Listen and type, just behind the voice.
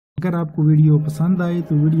अगर आपको वीडियो पसंद आए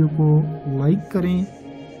तो वीडियो को लाइक करें,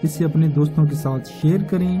 इसे अपने दोस्तों के साथ शेयर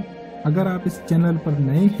करें। अगर आप इस चैनल पर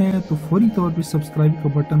नए हैं तो फौरी तौर पर सब्सक्राइब का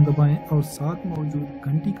बटन दबाएं और साथ मौजूद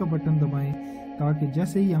घंटी का बटन दबाएं ताकि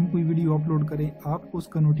जैसे ही हम कोई वीडियो अपलोड करें आपको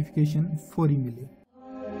उसका नोटिफिकेशन फौरी मिले।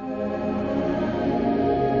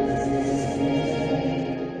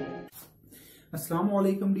 अस्सलाम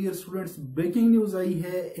वालेकुम डियर स्टूडेंट्स, ब्रेकिंग न्यूज आई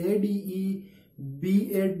है ADE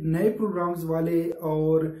B.Ed नए प्रोग्राम्स वाले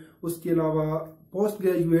और उसके अलावा पोस्ट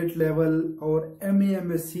ग्रेजुएट लेवल और MA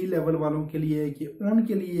MSc लेवल वालों के लिए कि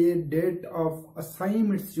उनके लिए डेट ऑफ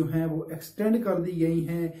असाइनमेंट्स जो हैं वो एक्सटेंड कर दी गई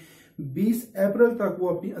हैं। 20 अप्रैल तक वो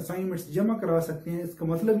अपनी असाइनमेंट्स जमा करा सकते हैं। इसका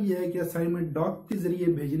मतलब ये है कि असाइनमेंट डॉक के जरिए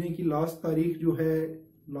भेजने की लास्ट तारीख जो है,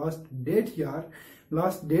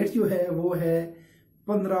 लास्ट डेट जो है वो है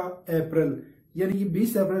 15 अप्रैल, यानी कि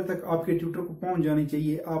 20 अप्रैल तक आपके ट्यूटर को पहुंच जानी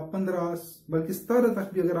चाहिए। आप 15 बल्कि 17 तक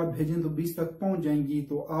भी अगर आप भेजें तो 20 तक पहुंच जाएंगी।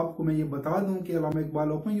 तो आपको मैं ये बता दूं कि अल्लामा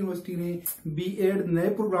इकबाल ओपन यूनिवर्सिटी ने B.Ed नए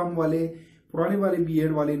प्रोग्राम वाले, पुराने वाले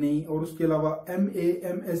B.Ed वाले नहीं, और उसके अलावा MA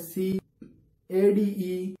MSc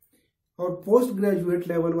ADE और पोस्ट ग्रेजुएट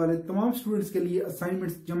लेवल वाले तमाम स्टूडेंट्स के लिए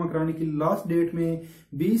असाइनमेंट्स जमा कराने की लास्ट डेट में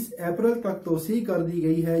 20 अप्रैल तक तोसी कर दी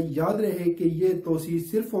गई है। याद रहे कि ये तोसी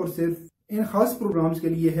सिर्फ और सिर्फ इन खास प्रोग्राम्स के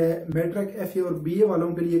लिए है। मैट्रिक FA और BA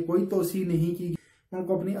वालों के लिए कोई तोसी नहीं की।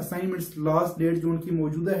 उनको अपनी असाइनमेंट्स लास्ट डेट जो उनकी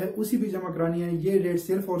मौजूदा है उसी पे जमा करानी है। ये डेट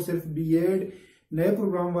सिर्फ और सिर्फ B.Ed नए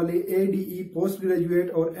प्रोग्राम वाले, ADE पोस्ट ग्रेजुएट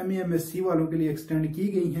और MA MSc वालों के लिए एक्सटेंड की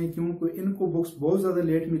गई हैं, क्योंकि इनको बुक्स बहुत ज्यादा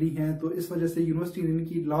लेट मिली हैं। तो इस वजह से यूनिवर्सिटी ने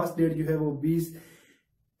इनकी लास्ट डेट जो है वो 20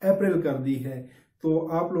 अप्रैल कर दी है। तो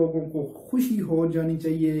आप लोगों को खुशी हो जानी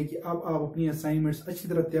चाहिए कि अब आप अपनी असाइनमेंट्स अच्छी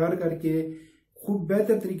तरह तैयार करके, खूब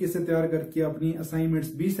बेहतर तरीके से तैयार करके अपनी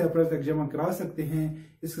असाइनमेंट्स 20 अप्रैल तक जमा करा सकते हैं।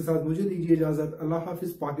 इसके साथ मुझे दीजिए इजाजत। अल्लाह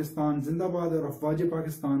हाफिज। पाकिस्तान जिंदाबाद और अफवाज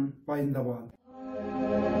पाकिस्तान पाइंदाबाद।